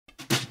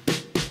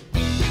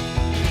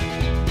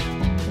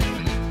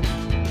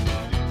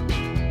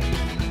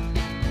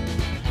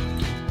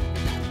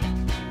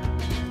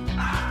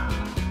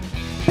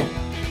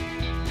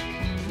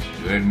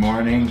Good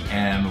morning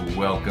and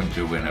welcome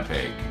to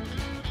Winnipeg.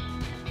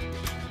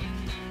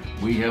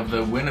 We have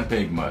the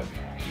Winnipeg mug.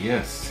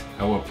 Yes,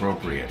 how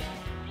appropriate.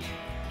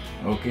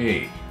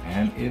 Okay,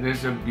 and it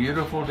is a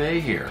beautiful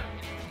day here.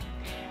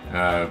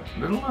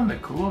 Little on the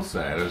cool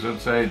side. I was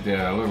outside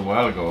a little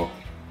while ago.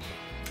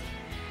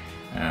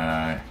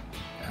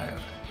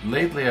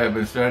 Lately I've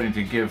been starting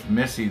to give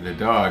Missy the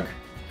dog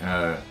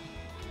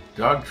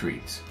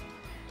treats,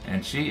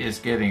 and she is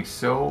getting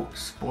so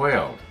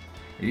spoiled.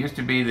 It used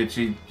to be that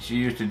she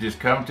used to just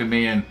come to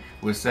me and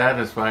was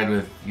satisfied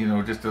with, you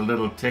know, just a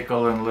little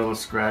tickle and a little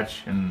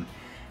scratch, and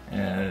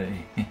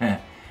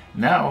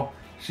now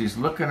she's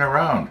looking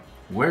around.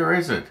 Where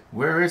is it?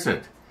 Where is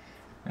it?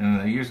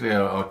 And usually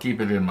I'll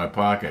keep it in my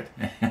pocket.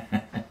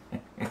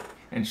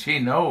 And she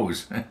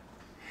knows.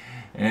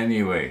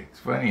 Anyway,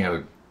 it's funny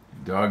how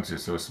dogs are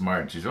so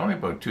smart. She's only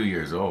about 2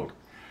 years old.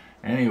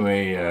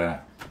 Anyway,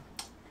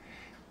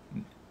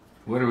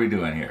 what are we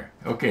doing here?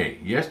 Okay,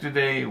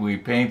 yesterday we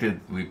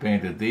painted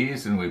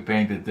these and we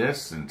painted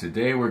this, and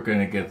today we're going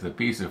to get the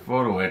piece of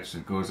photo etch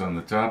that goes on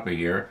the top of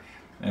here,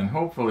 and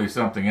hopefully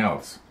something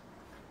else.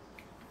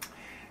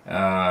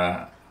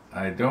 I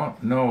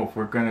don't know if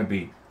we're going to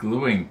be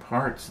gluing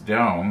parts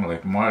down,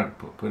 like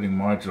putting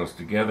modules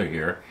together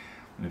here.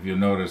 If you'll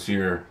notice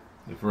here,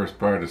 the first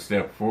part of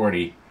step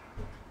 40,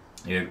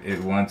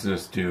 it wants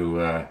us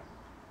to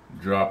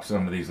drop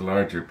some of these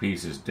larger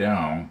pieces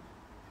down.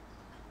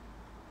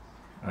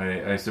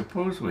 I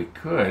suppose we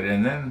could,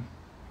 and then,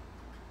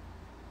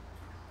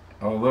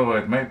 although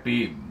it might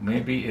be,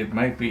 maybe it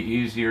might be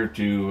easier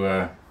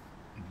to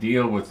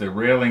deal with the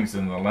railings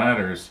and the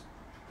ladders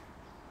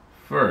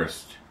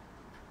first,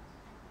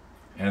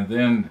 and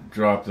then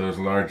drop those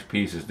large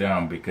pieces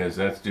down, because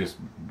that's just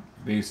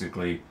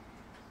basically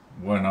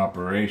one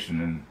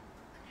operation. And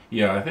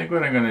yeah, I think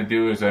what I'm going to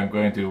do is I'm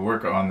going to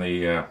work on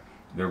the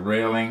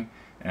railing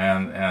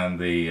and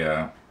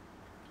the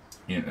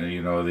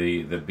you know,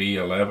 the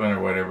B11 or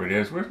whatever it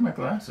is. Where's my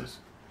glasses?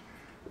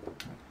 I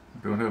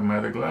don't have my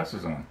other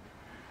glasses on.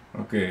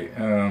 Okay,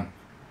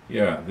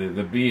 yeah,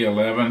 the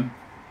B11,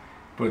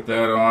 put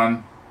that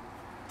on,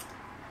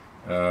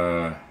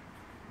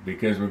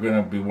 because we're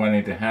going to be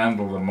wanting to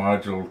handle the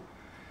module,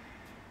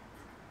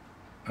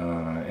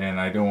 and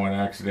I don't want to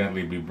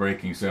accidentally be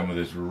breaking some of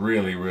this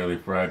really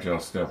fragile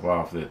stuff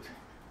off that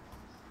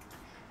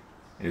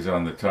is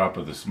on the top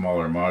of the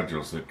smaller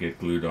modules that get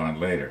glued on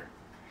later.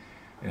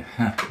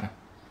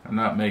 I'm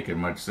not making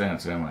much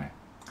sense, am I?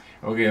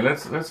 Okay,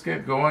 let's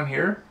get going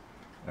here.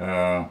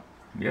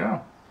 Yeah,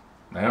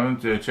 I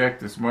haven't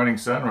checked this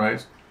morning's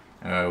sunrise.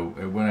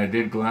 When I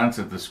did glance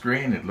at the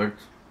screen, it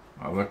looked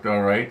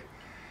all right.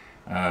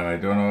 I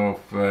don't know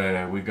if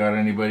we got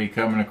anybody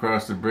coming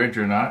across the bridge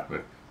or not,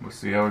 but we'll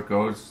see how it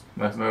goes.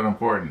 That's not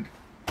important.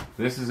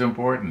 This is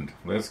important.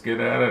 Let's get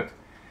at it.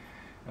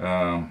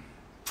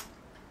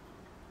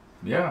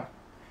 Yeah.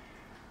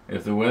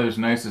 If the weather's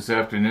nice this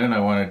afternoon, I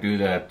want to do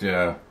that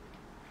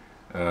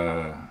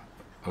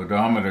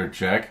odometer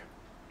check.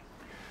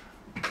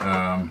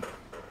 I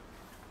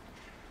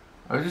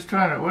was just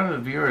trying to. One of the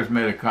viewers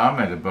made a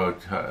comment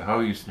about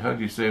how do you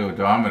say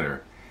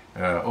odometer,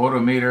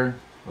 odometer,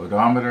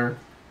 odometer.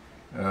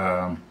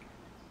 I'm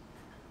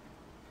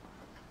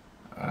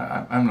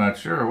not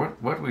sure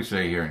what we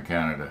say here in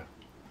Canada.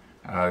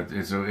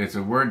 It's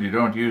a word you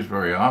don't use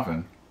very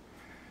often.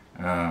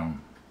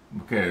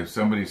 Okay, if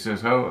somebody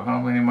says,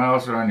 how many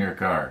miles are on your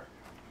car?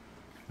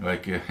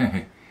 Like, you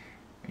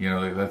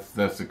know,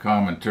 that's a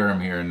common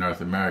term here in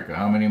North America.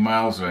 How many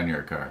miles are on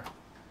your car?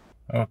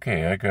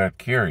 Okay, I got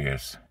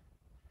curious.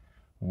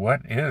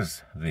 What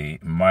is the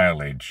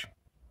mileage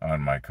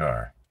on my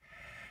car?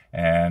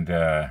 And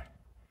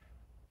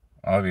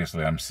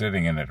obviously I'm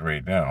sitting in it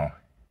right now,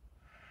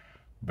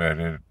 but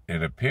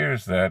it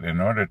appears that in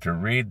order to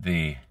read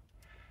the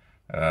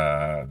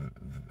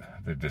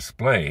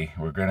display,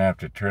 we're going to have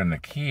to turn the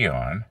key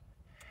on.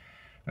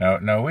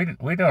 Now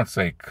we don't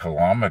say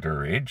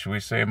kilometerage, we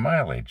say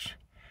mileage,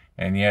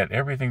 and yet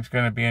everything's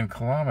going to be in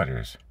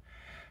kilometers.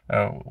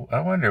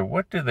 I wonder,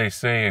 what do they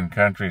say in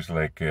countries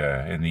like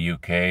in the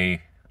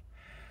UK?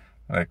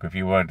 Like, if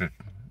you wanted to,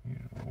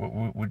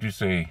 would you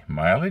say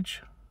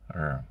mileage?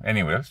 Or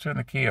anyway, let's turn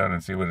the key on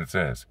and see what it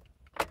says.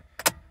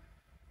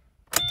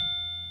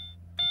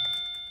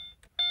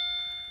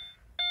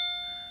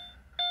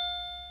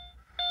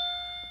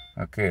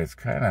 Okay, it's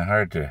kind of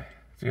hard to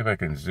see if I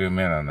can zoom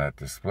in on that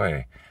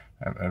display.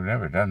 I've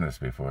never done this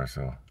before,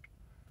 so.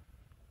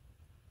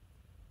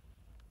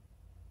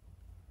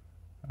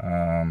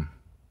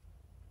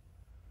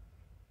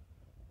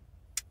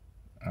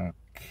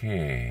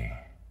 Okay.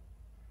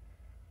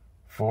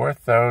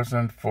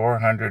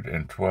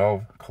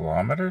 4,412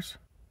 kilometers?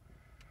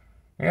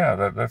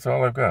 Yeah, that's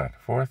all I've got.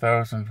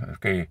 4,000.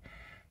 Okay,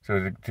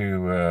 so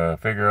to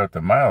figure out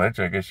the mileage,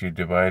 I guess you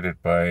divide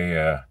it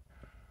by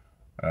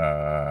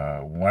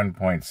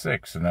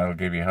 1.6, and that'll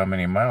give you how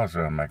many miles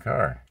are on my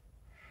car.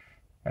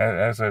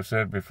 As I've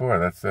said before,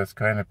 that's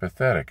kind of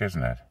pathetic,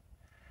 isn't it?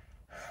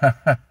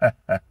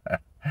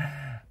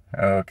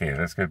 Okay,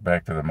 let's get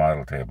back to the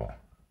model table.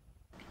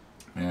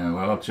 Yeah,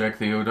 well, check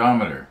the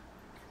odometer.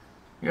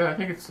 Yeah, I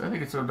think it's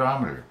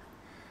odometer.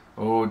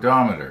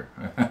 Odometer.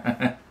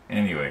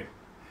 Anyway,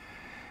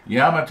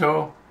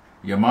 Yamato.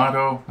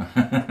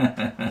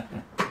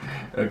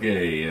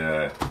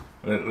 Okay,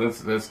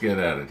 let's get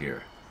at it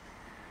here.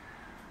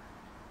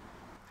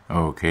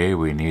 Okay,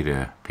 we need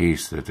a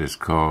piece that is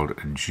called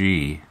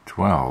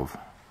G12.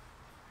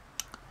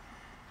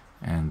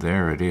 And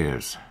there it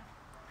is.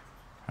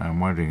 I'm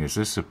wondering, is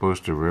this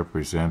supposed to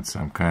represent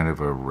some kind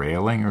of a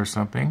railing or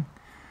something?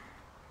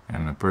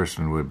 And the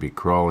person would be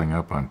crawling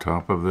up on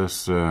top of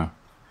this,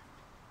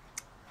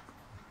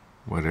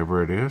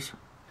 whatever it is?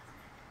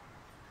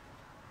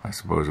 I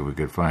suppose if we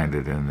could find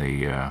it in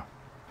the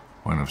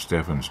one of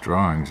Stefan's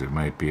drawings, it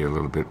might be a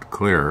little bit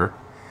clearer.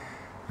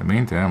 In the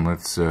meantime,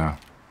 let's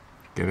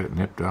get it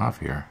nipped off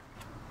here.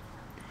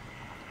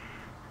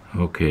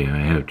 Okay, I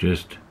have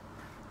just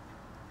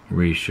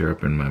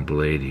resharpened my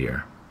blade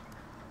here.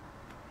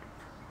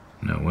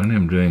 Now when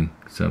I'm doing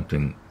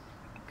something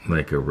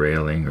like a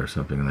railing or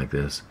something like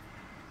this,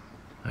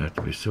 I have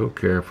to be so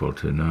careful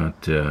to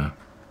not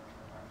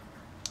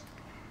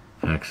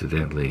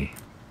accidentally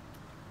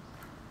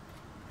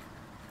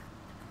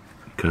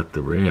cut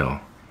the rail,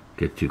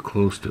 get too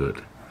close to it.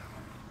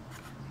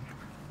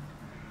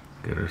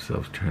 Get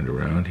ourselves turned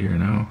around here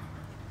now.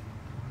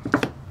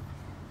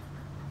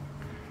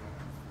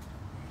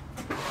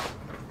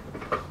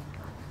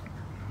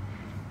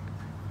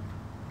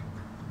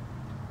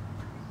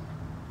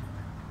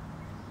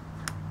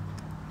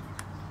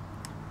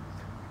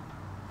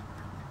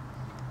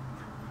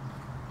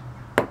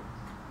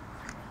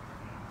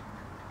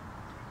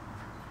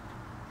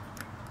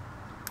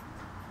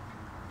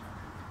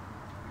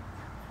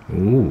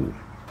 Ooh,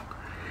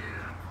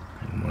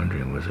 I'm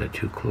wondering, was I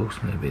too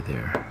close maybe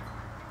there?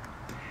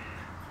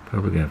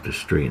 Probably gonna have to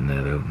straighten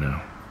that out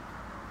now.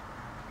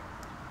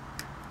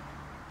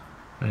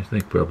 I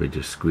think probably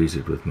just squeeze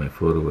it with my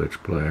photo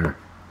etch plier.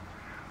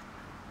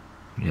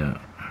 Yeah,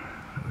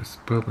 it was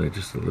probably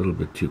just a little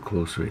bit too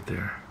close right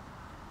there.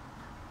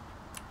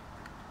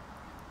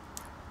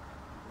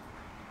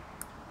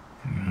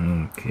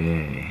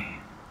 Okay.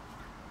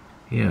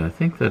 Yeah, I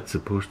think that's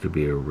supposed to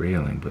be a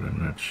railing, but I'm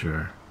not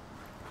sure.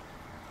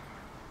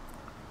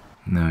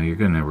 Now you're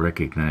going to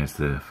recognize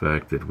the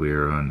fact that we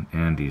are on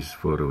Andy's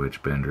photo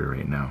etch bender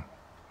right now.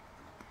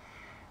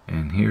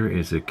 And here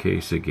is a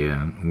case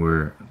again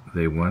where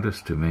they want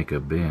us to make a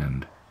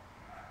bend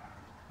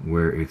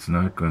where it's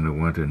not going to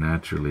want to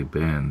naturally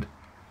bend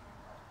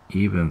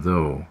even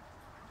though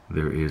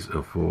there is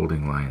a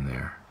folding line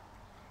there.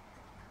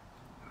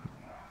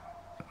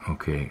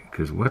 Okay,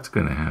 because what's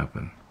going to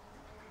happen,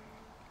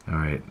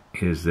 alright,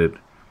 is that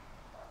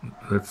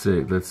let's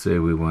say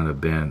we want to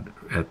bend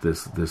at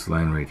this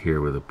line right here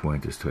where the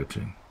point is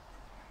touching,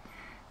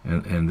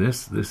 and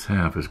this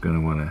half is going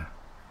to want to,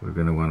 we're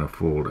going to want to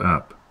fold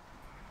up,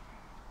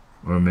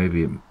 or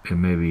maybe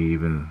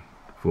even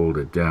fold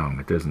it down.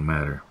 It doesn't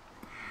matter.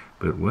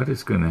 But what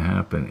is going to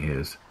happen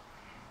is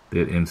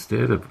that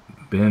instead of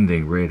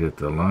bending right at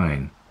the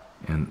line,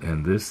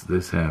 and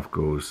this half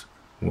goes,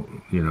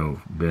 you know,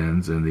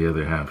 bends, and the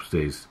other half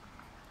stays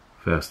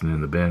fastened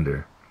in the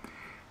bender,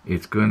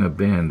 it's going to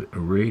bend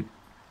right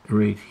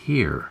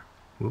here.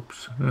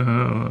 Whoops.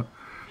 Well,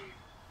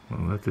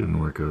 that didn't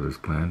work out as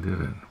planned,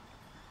 did it?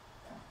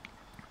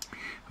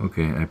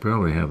 Okay, I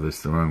probably have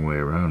this the wrong way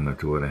around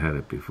to what I had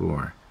it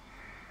before.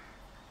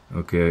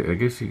 Okay, I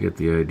guess you get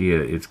the idea.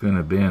 It's going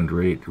to bend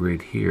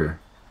right here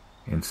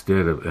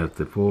instead of at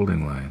the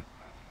folding line,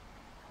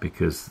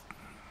 because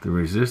the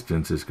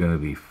resistance is going to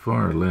be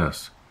far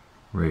less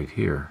right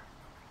here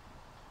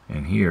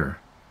and here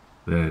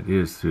than it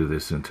is through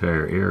this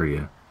entire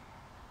area,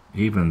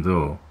 even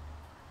though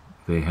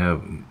they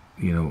have,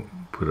 you know,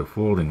 put a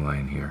folding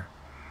line here.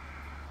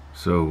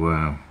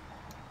 So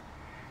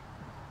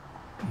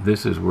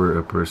this is where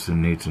a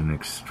person needs an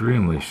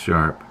extremely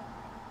sharp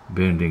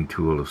bending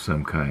tool of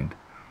some kind,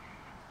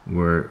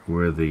 where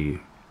the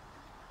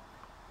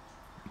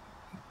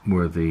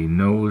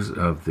nose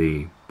of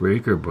the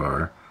breaker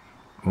bar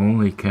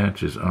only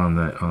catches on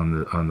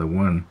the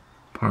one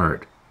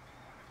part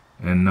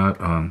and not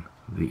on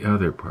the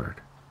other part.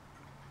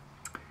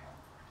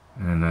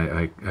 And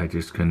I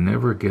just can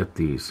never get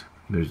these.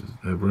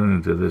 I've run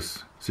into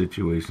this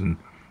situation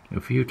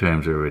a few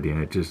times already,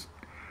 and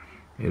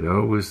it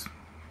always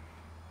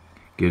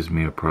gives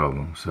me a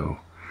problem. So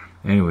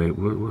anyway,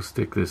 we'll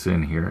stick this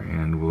in here,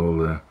 and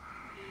we'll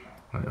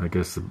I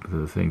guess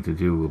the thing to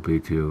do will be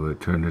to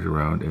turn it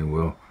around, and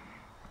we'll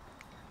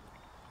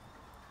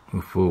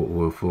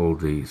fold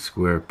the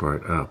square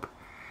part up.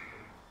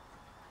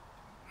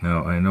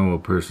 Now I know a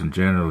person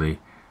generally,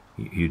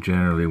 you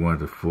generally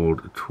want to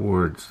fold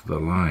towards the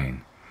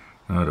line,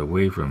 not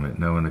away from it.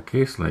 Now in a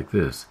case like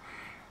this,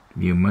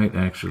 you might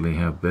actually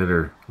have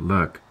better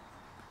luck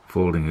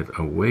folding it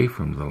away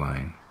from the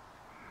line.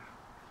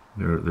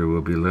 There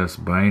will be less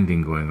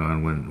binding going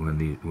on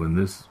when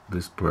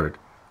this part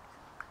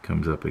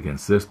comes up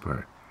against this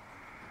part,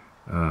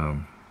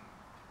 or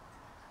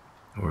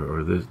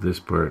this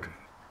part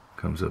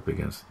comes up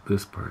against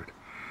this part.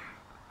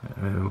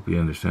 I hope you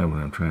understand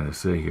what I'm trying to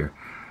say here.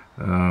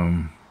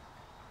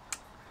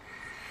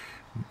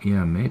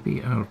 Yeah,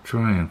 maybe I'll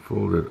try and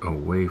fold it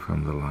away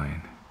from the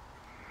line,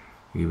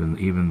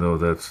 even though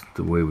that's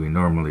the way we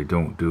normally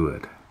don't do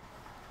it.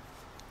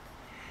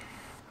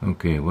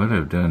 Okay, what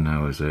I've done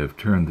now is I've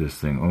turned this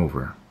thing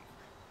over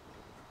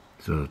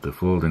so that the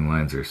folding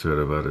lines are sort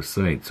of out of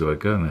sight. So I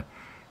kind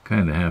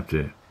of have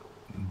to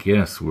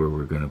guess where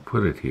we're going to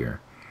put it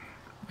here,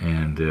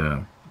 and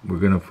we're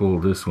going to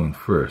fold this one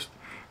first.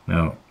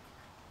 Now,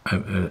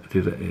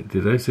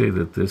 did I say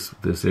that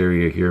this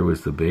area here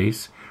was the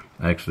base?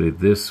 Actually,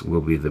 this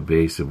will be the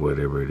base of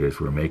whatever it is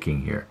we're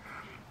making here,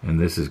 and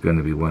this is going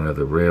to be one of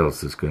the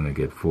rails that's going to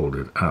get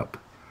folded up.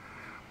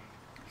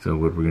 So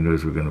what we're going to do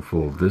is we're going to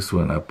fold this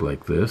one up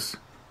like this,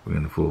 we're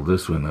going to fold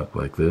this one up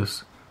like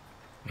this,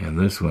 and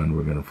this one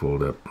we're going to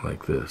fold up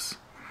like this.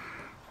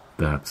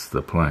 That's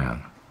the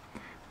plan.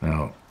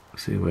 Now,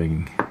 see if I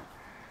can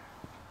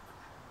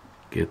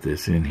get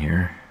this in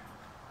here.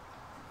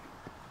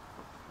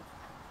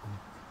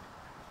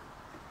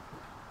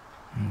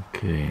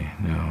 Okay,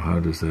 now how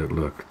does that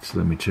look? So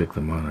let me check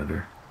the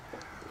monitor.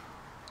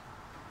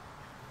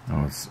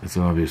 Oh, it's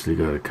obviously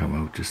got to come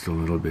out just a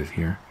little bit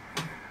here.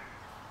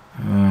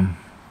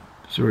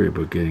 Sorry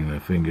about getting my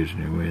fingers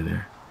in your way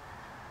there.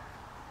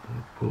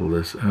 Pull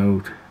this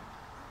out,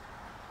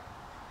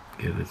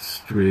 get it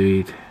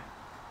straight.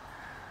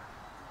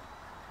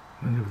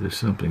 I wonder if there's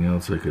something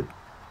else I could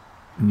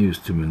use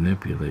to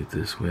manipulate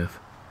this with.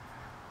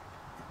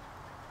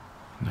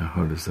 Now,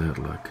 how does that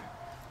look?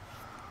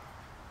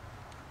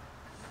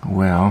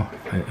 Well,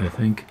 I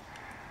think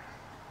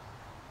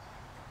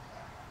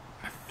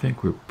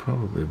we're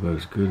probably about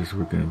as good as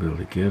we're going to be able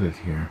to get it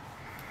here.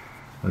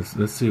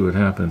 Let's see what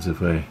happens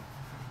if I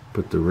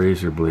put the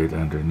razor blade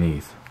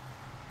underneath.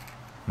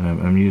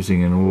 I'm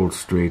using an old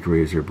straight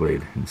razor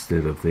blade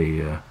instead of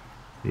the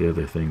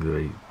other thing that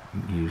I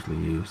usually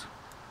use.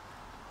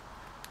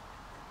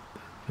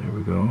 There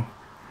we go.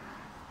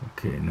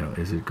 Okay, now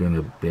is it going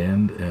to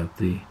bend at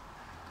the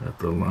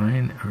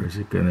line, or is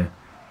it going to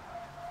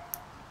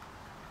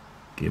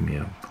give me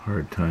a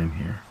hard time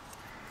here?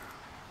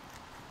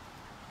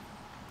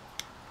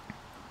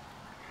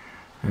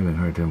 I'm having a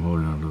hard time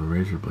holding onto the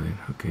razor blade.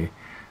 Okay,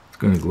 it's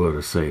going to go out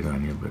of sight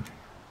on you, but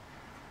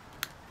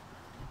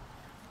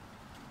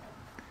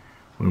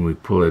when we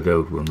pull it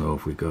out, we'll know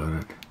if we got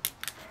it.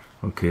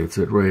 Okay, it's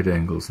at right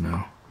angles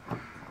now.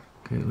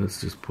 Okay, let's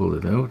just pull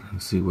it out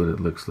and see what it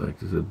looks like.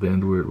 Does it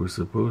bend where it was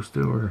supposed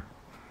to,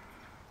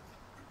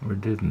 or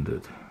didn't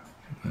it?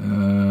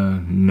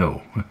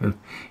 No,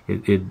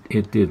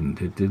 it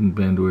didn't. It didn't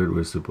bend where it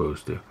was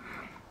supposed to.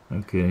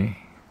 Okay.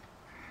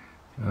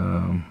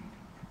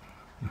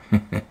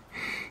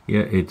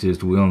 Yeah, it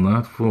just will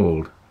not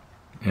fold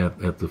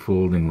at the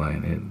folding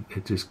line.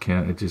 It just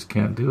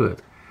can't do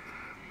it.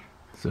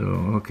 So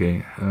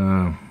okay,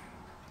 now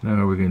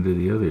we're going to do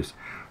the others.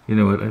 You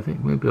know what? I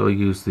think maybe I'll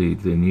use the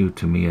new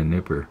Tamiya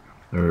nipper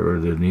or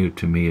the new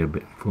Tamiya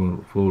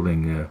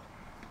folding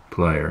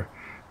plier,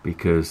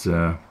 because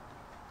I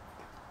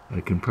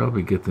can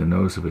probably get the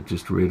nose of it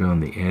just right on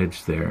the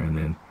edge there,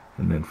 and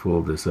then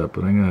fold this up.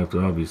 But I'm going to have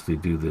to obviously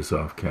do this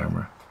off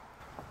camera.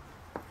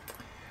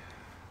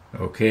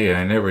 Okay,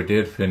 I never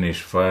did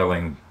finish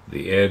filing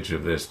the edge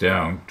of this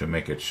down to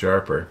make it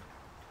sharper,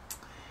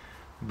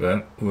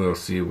 but we'll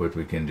see what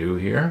we can do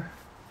here.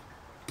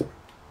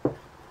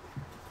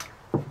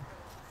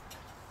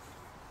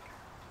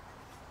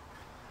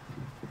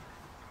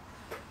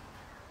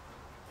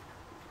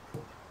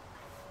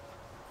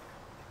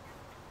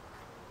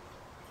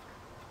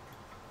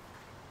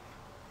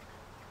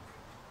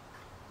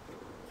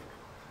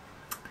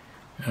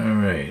 All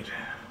right.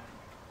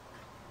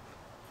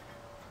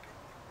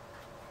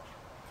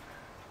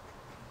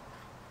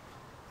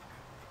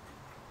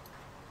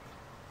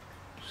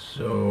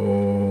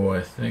 So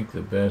I think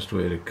the best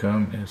way to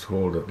come is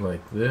hold it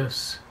like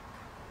this.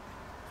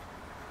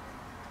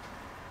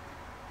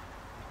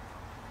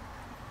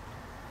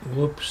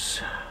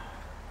 Whoops.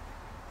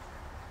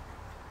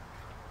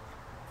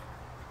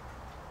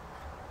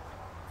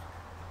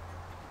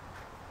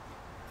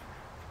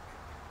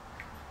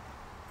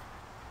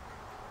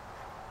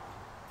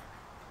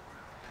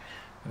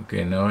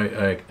 Okay, now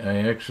I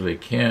actually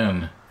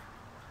can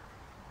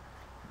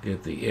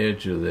get the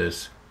edge of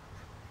this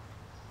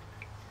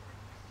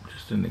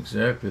just in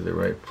exactly the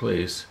right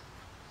place.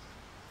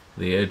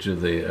 The edge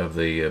of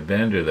the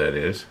bender, that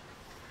is.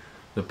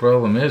 The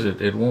problem is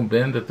it won't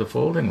bend at the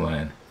folding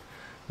line.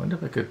 I wonder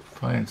if I could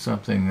find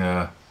something,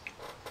 if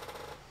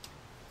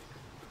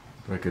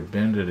I could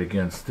bend it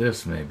against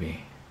this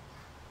maybe.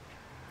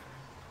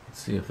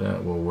 Let's see if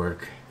that will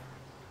work.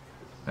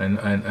 I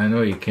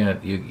know you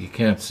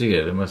can't see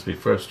it. It must be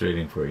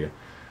frustrating for you.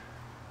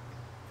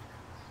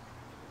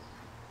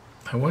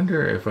 I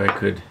wonder if I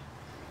could,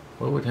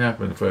 what would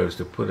happen if I was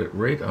to put it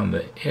right on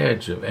the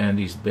edge of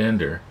Andy's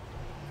bender,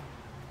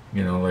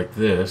 you know, like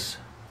this,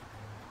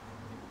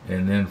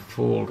 and then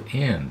fold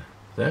in.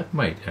 That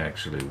might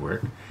actually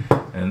work.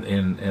 And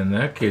in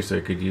that case, I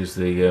could use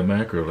the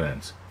macro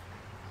lens.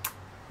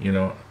 you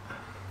know,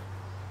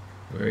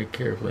 very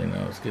carefully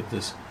now. Let's get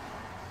this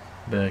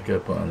back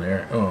up on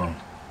there. Oh,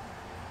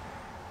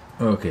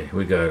 okay,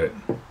 we got it,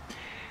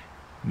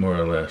 more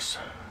or less.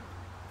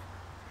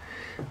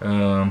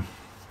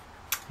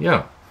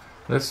 Yeah,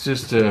 let's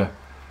just,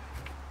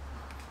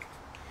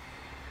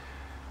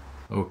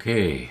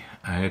 okay,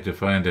 I had to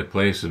find a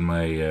place in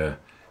my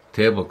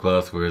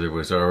tablecloth where there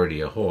was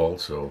already a hole,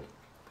 so,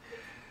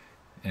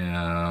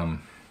 maybe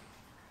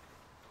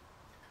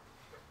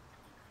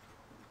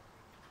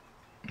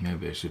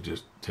I should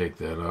just take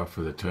that off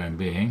for the time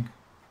being.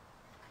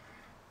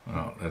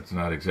 Well, that's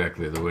not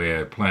exactly the way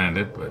I planned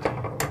it, but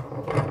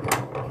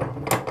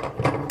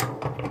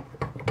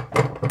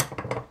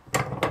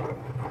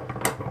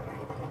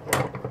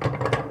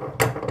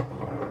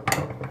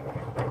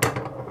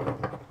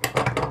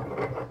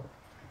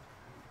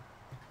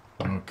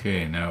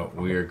okay, now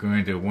we are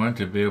going to want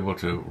to be able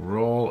to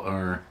roll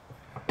our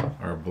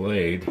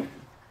blade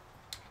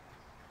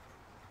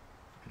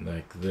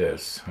like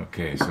this.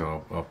 Okay,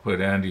 so I'll put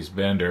Andy's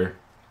bender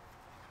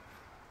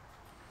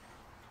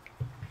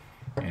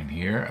in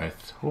here. I'm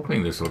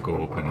hoping this will go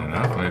open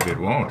enough. Maybe it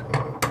won't.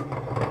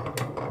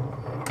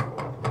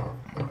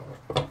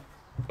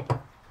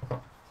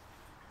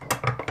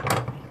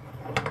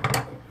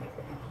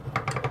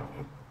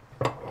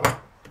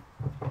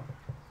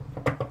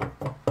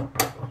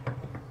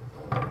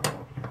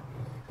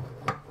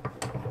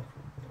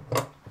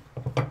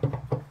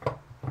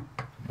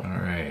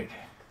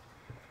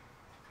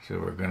 So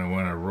we're going to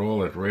want to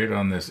roll it right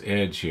on this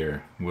edge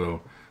here.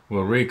 We'll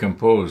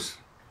recompose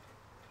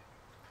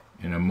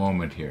in a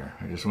moment here.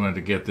 I just wanted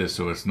to get this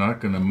so it's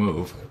not going to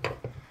move.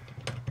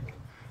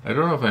 I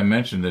don't know if I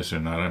mentioned this or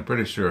not. I'm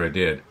pretty sure I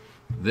did.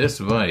 This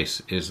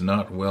vise is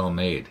not well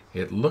made.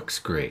 It looks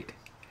great,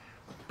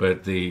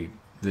 but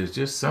there's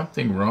just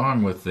something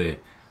wrong with the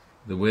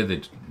way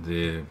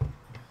the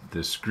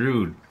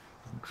screw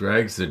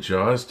drags the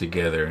jaws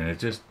together, and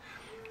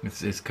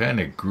it's kind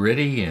of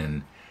gritty,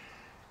 and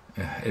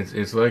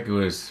it's like it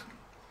was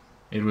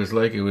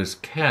like it was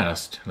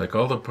cast, like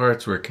all the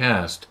parts were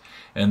cast,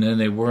 and then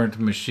they weren't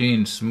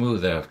machined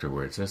smooth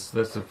afterwards. That's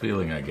the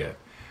feeling I get.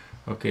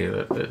 Okay,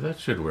 that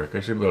should work. I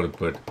should be able to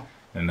put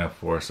enough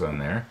force on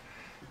there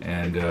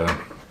and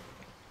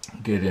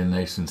get in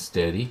nice and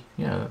steady.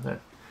 Yeah, that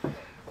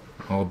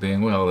all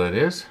being well, that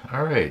is.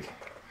 All right,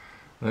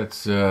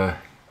 let's get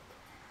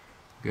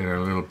our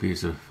little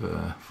piece of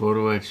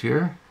photo etch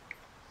here.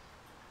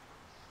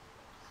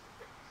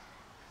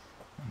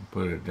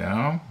 Put it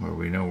down where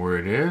we know where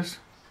it is,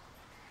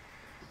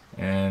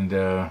 and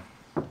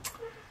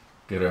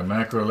get our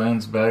macro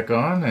lens back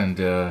on, and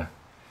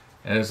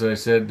as I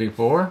said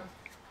before,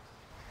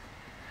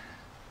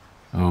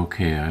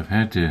 okay, I've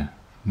had to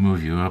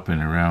move you up and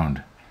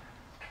around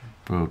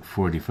about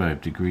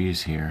 45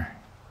 degrees here.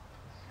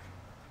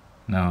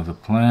 Now the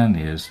plan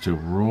is to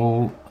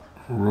roll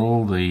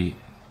the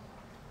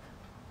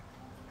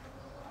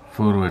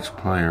photo etch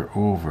plier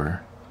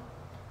over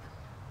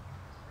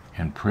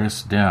and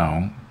press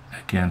down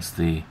against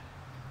the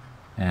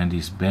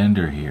Andy's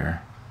bender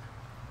here.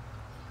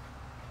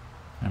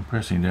 I'm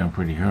pressing down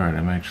pretty hard.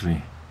 I'm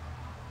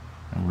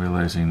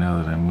realizing now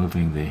that I'm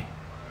moving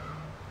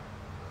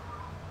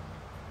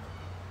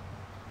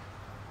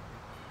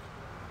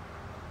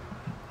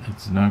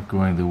it's not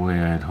going the way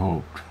I had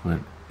hoped, but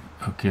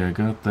okay, I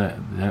got that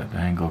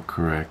angle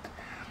correct.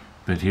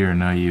 But here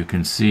now you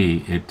can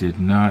see it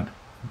did not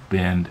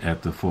bend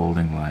at the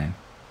folding line.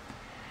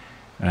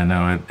 And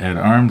now at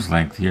arm's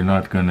length,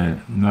 not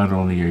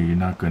only are you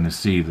not going to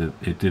see that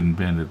it didn't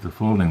bend at the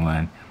folding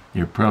line,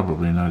 you're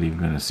probably not even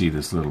going to see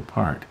this little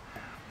part.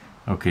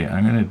 Okay,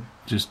 I'm going to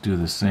just do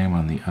the same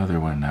on the other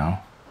one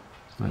now.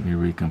 So let me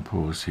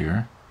recompose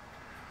here.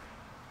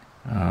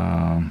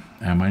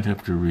 I might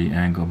have to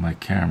re-angle my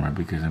camera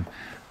because I'm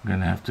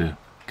going to have to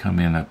come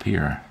in up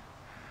here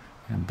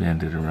and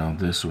bend it around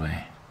this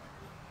way.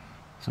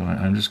 So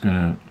I'm just going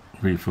to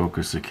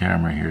refocus the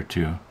camera here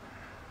too.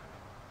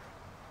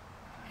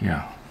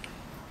 Yeah.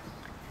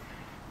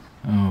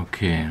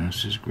 Okay,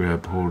 let's just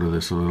grab hold of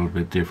this a little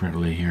bit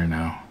differently here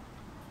now.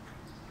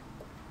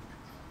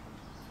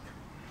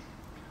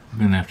 I'm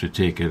going to have to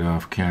take it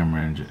off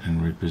camera and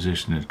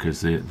reposition it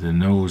because the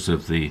nose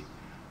of the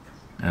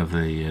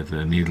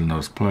needle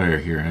nose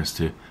plier here has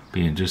to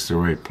be in just the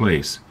right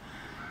place.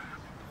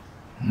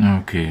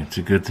 Okay, it's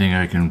a good thing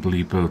I can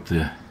bleep out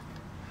the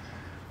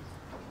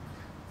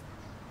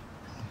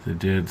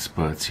dead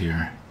spots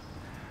here.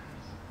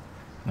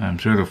 I'm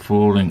sort of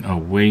folding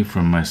away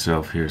from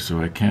myself here,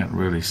 so I can't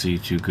really see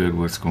too good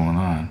what's going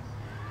on.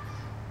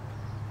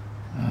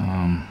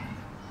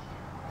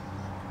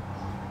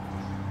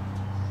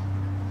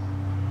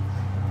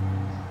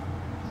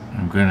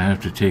 I'm going to have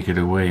to take it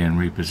away and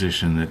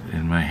reposition it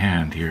in my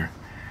hand here,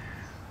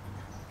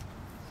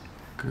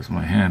 because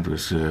my hand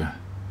was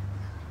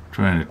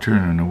trying to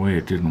turn in a way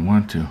it didn't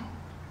want to.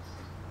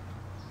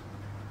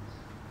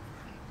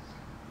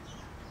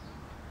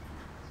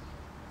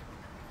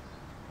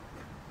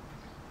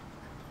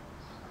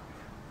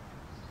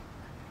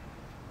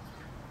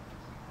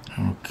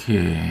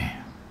 Okay.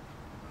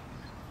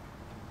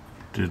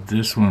 Did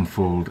this one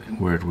fold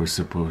where it was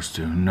supposed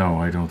to? No,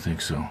 I don't think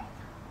so.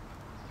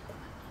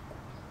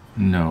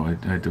 No,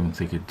 I don't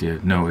think it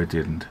did. No, it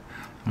didn't.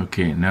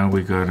 Okay, now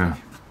we gotta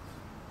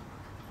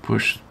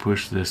push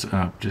this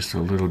up just a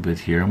little bit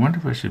here. I wonder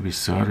if I should be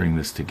soldering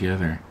this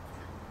together.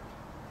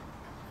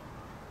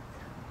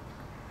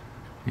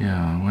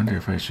 Yeah, I wonder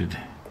if I should...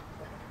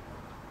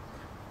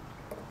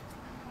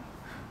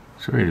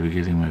 Sorry to be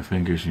getting my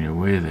fingers in your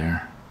way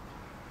there.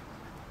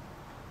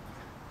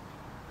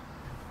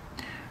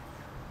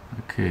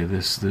 Okay,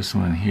 this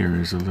one here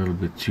is a little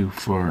bit too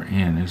far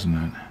in, isn't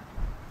it?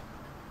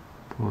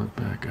 Pull it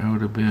back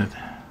out a bit.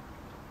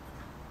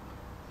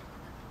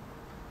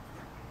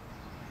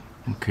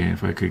 Okay,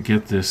 if I could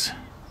get this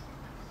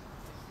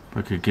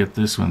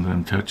one that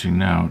I'm touching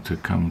now to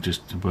come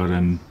just about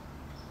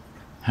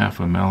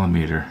half a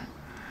millimeter.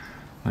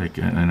 Like,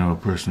 I know a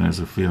person has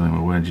a feeling,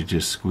 well, why don't you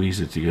just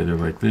squeeze it together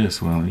like this?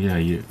 Well, yeah,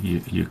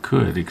 you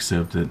could,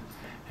 except that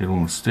it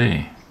won't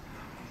stay.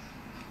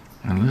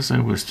 Unless I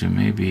was to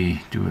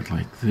maybe do it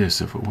like this.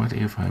 What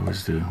if I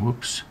was to,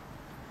 whoops.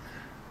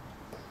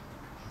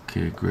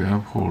 Okay,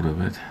 grab hold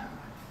of it.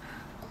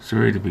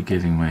 Sorry to be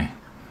getting my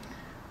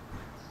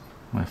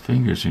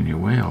fingers in your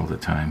way all the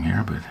time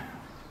here, but...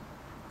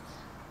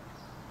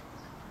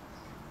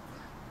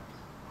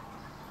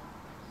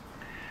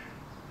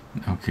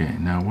 Okay,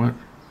 now what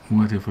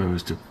if I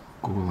was to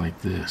go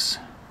like this?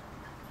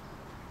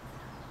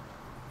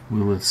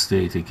 Will it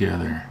stay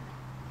together?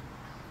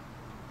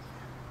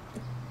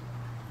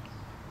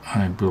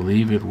 I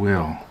believe it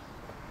will.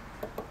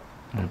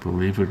 I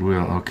believe it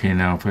will. Okay,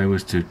 now if I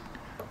was to...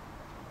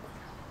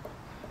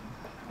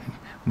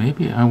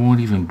 Maybe I won't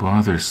even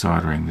bother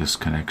soldering this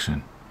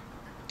connection.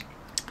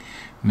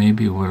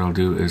 Maybe what I'll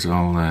do is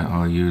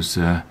I'll use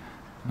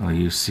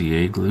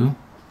CA glue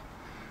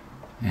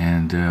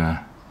and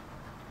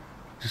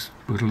just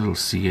put a little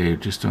CA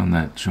just on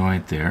that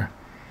joint there,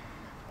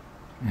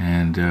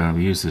 and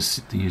use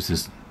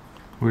this.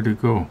 Where'd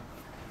it go?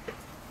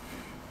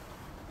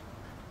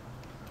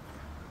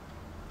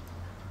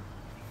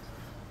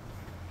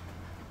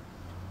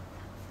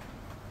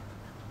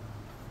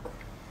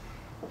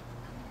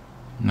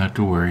 Not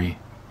to worry.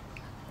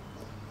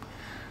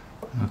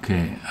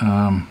 Okay.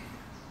 All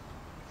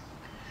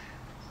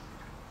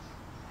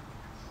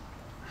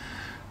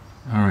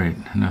right.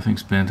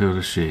 Nothing's bent out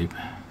of shape.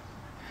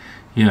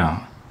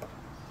 Yeah.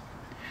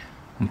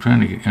 I'm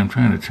trying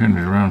to turn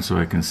it around so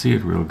I can see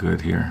it real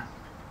good here.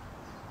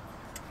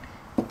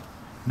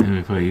 Maybe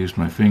if I used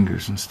my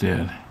fingers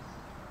instead.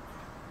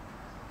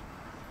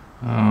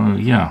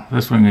 Yeah,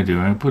 that's what I'm going to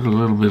do. I put a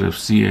little bit of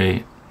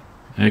CA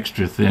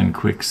extra thin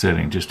quick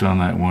setting just on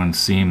that one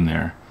seam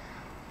there.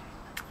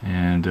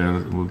 And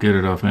we'll get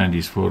it off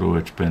Andy's photo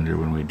etch bender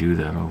when we do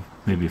that. I'll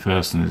maybe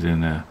fasten it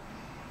in a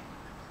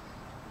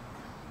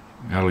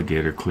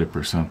alligator clip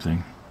or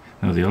something.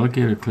 No, the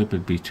alligator clip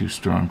would be too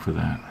strong for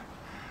that.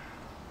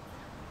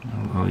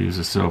 I'll use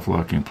a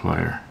self-locking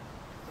plier.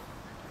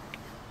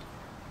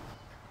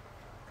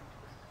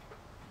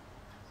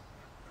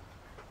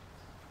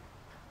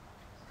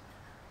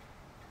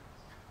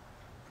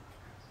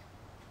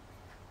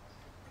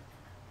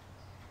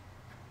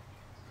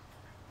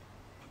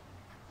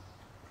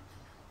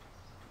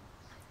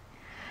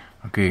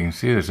 Okay, you can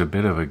see there's a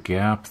bit of a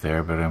gap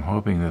there, but I'm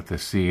hoping that the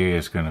CA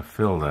is going to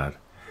fill that.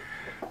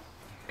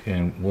 Okay,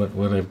 and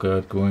what I've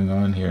got going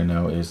on here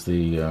now is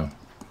I've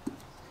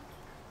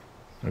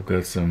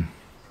got some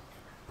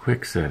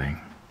quick setting.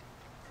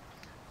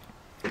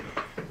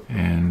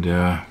 And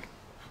just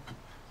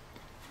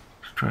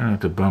try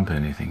not to bump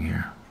anything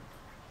here.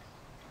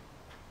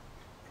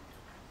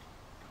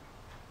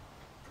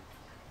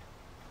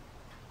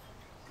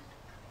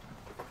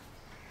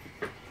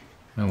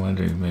 I'm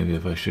wondering maybe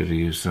if I should have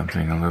used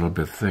something a little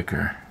bit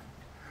thicker.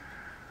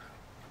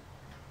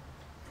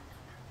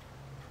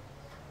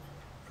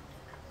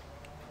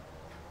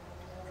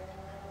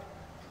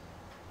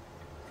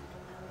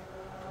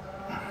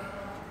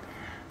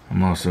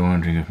 I'm also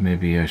wondering if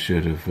maybe I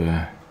should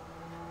have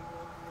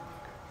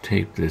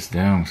taped this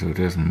down so it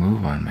doesn't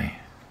move on me.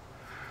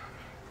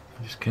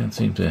 I just can't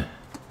seem to...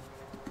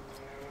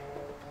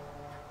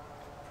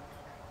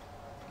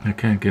 I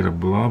can't get a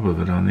blob of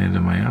it on the end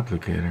of my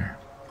applicator.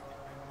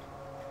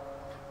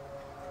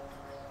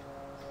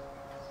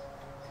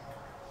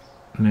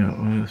 No,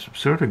 I'm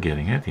sort of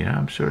getting it. Yeah,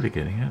 I'm sort of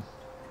getting it.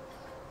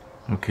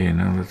 Okay,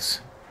 now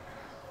let's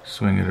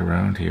swing it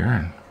around here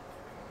and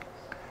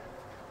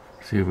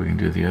see if we can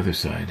do the other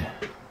side.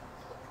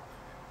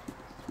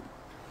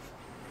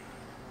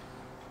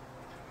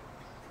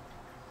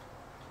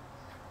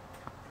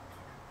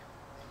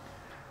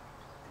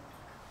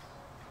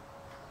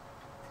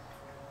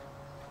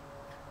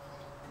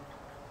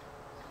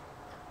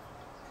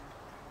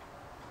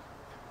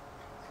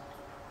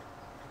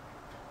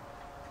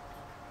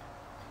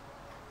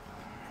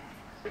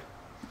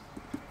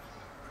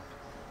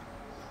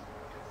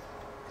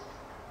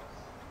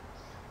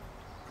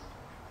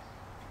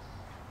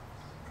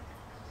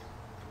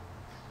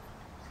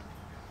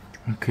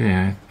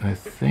 Okay, I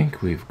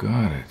think we've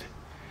got it.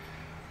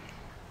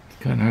 It's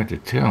kind of hard to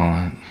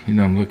tell. You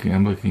know, I'm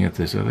looking at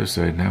this other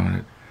side now,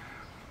 and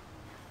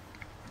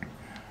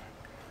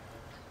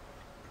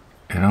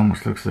it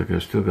almost looks like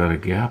I've still got a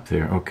gap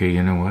there. Okay,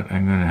 you know what?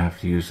 I'm gonna have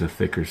to use a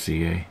thicker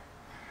CA.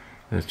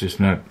 That's just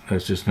not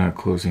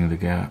closing the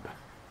gap.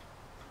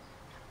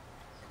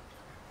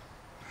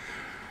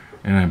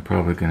 And I'm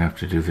probably gonna have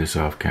to do this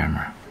off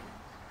camera.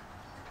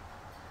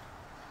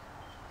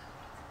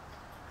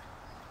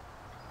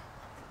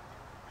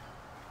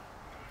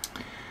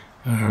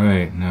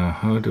 Alright, now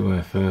how do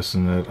I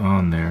fasten that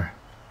on there?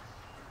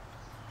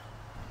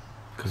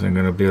 Because I'm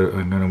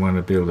gonna want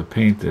to be able to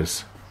paint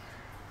this.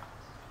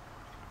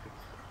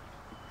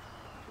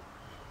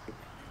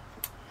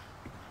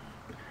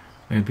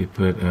 Maybe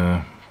put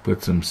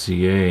some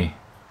CA.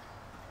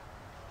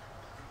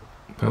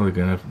 Probably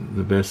gonna have,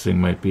 the best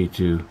thing might be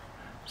to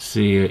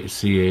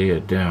CA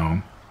it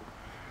down,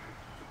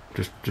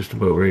 just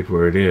about right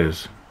where it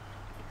is,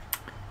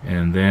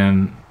 and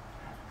then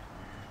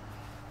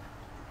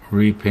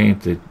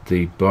repaint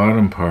the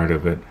bottom part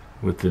of it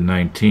with the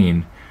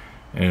 19,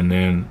 and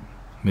then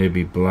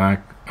maybe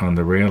black on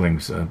the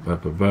railings up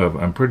above.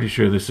 I'm pretty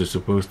sure this is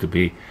supposed to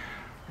be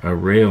a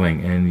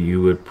railing, and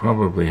you would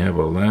probably have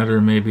a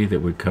ladder maybe that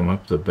would come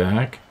up the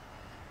back,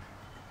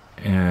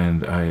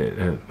 and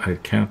I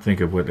can't think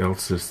of what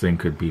else this thing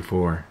could be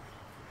for.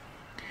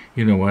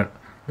 You know what?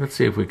 Let's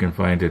see if we can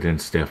find it in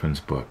Stefan's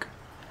book.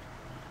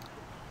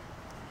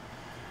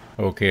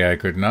 Okay, I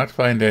could not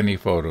find any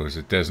photos.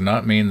 It does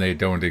not mean they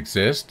don't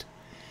exist.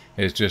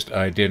 It's just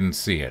I didn't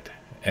see it.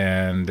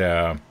 And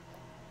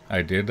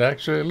I did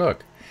actually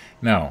look.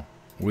 Now,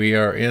 we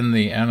are in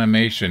the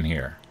animation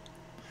here.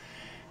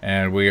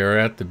 And we are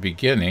at the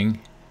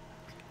beginning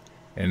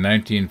in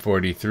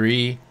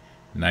 1943,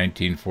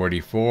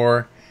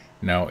 1944.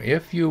 Now,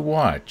 if you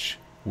watch,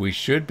 we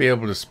should be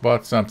able to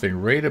spot something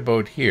right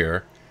about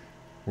here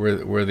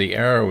where the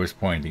arrow is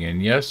pointing.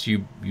 And yes,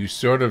 you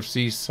sort of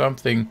see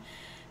something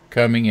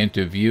coming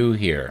into view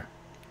here.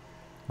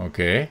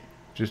 Okay?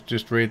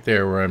 Just right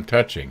there where I'm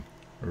touching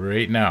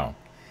right now.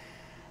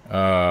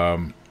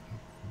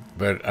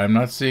 But I'm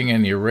not seeing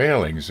any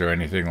railings or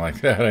anything like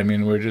that. I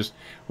mean, we're just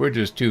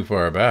too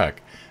far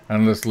back,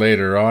 unless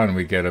later on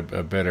we get a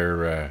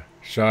better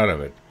shot of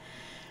it.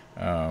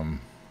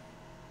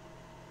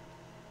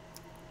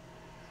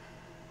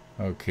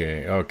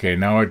 Okay,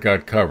 now it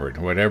got covered.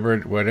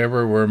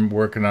 Whatever we're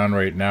working on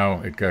right now,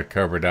 it got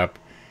covered up,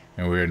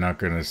 and we're not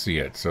going to see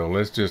it. So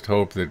let's just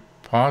hope that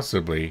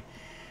possibly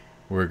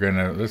we're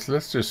gonna let's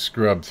just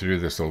scrub through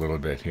this a little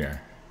bit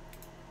here.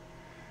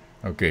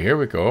 Okay, here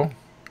we go.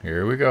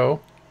 Here we go.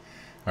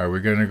 Are we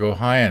going to go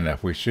high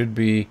enough? We should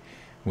be.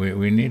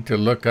 We need to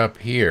look up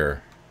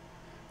here.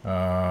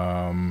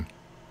 Let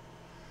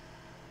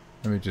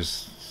me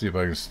just see if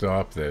I can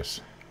stop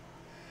this.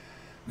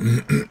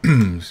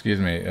 Excuse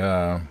me.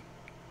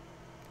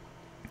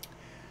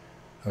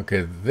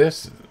 Okay,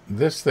 this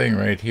thing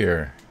right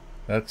here.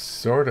 That's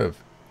sort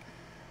of.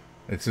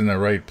 It's in the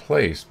right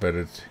place, but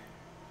it's.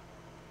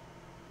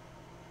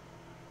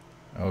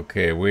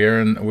 Okay, we are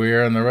in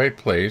the right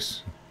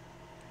place.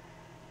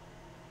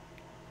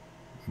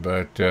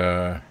 But,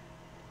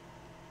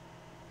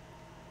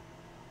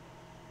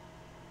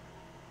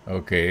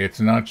 okay, it's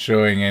not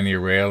showing any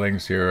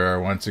railings here.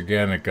 Once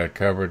again, it got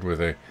covered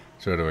with a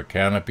sort of a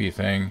canopy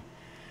thing.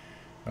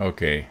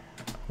 Okay,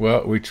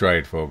 well, we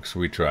tried, folks.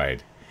 We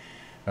tried.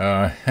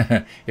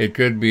 It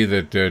could be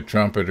that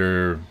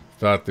Trumpeter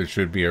thought there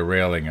should be a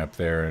railing up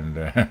there,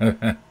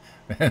 and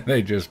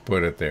they just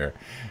put it there.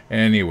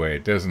 Anyway,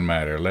 it doesn't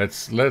matter.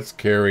 Let's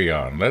carry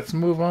on. Let's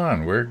move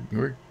on.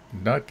 We're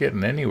not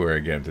getting anywhere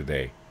again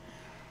today.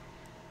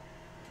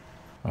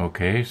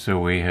 Okay, so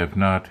we have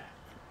not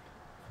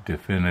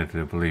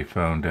definitively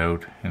found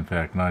out, in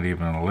fact not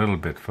even a little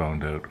bit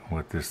found out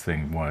what this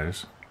thing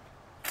was.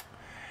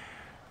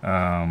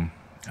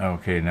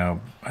 Okay, now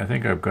I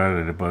think I've got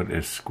it about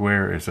as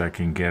square as I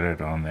can get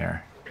it on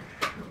there.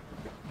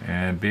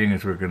 And being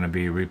as we're going to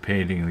be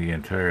repainting the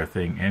entire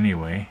thing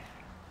anyway,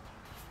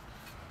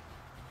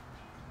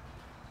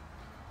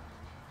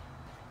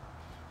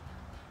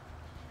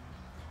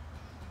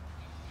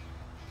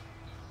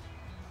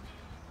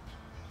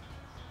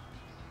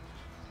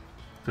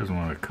 doesn't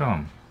want to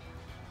come.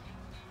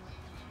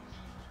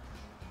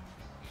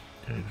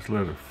 Okay, just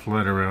let it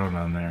flood around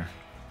on there.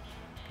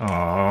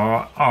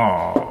 Oh,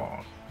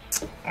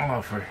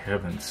 for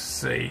heaven's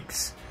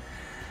sakes.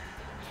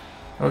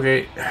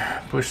 Okay,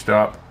 push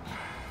stop.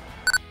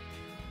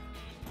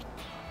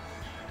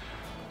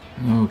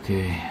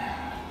 Okay.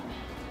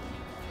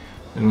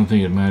 I don't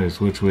think it matters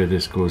which way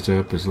this goes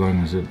up, as long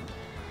as it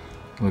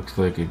looks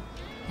like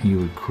you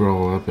would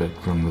crawl up it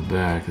from the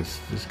back. Let's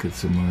just get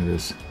some more of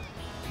this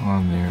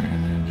on there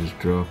and then just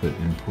drop it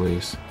in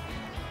place.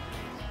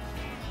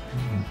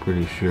 I'm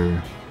pretty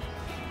sure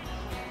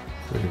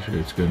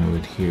it's going to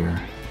adhere.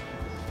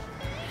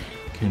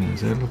 Okay,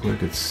 does that look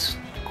like it's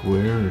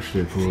square, or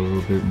should I go a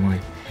little bit more,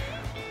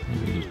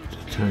 maybe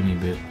a tiny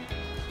bit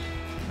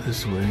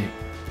this way?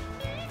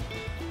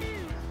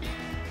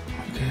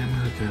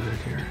 at it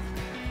here.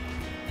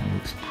 It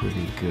looks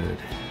pretty good.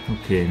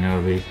 Okay,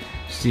 now the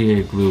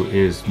CA glue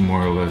is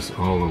more or less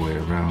all the way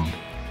around.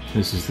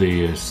 This is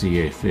the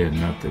CA thin,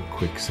 not the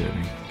quick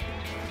setting.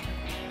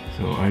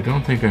 So I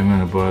don't think I'm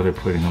going to bother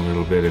putting a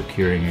little bit of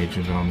curing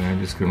agent on there. I'm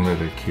just going to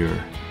let it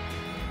cure.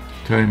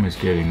 Time is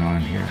getting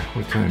on here.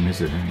 What time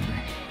is it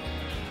anyway?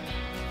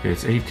 Okay,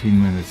 it's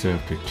 18 minutes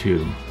after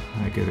 2.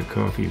 I get a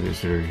coffee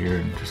visitor here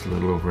in just a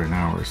little over an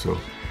hour, so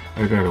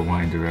I got to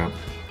wind her up.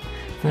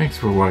 Thanks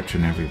for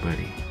watching,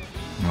 everybody.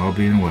 And all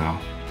being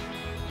well,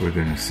 we're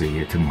going to see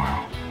you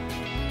tomorrow.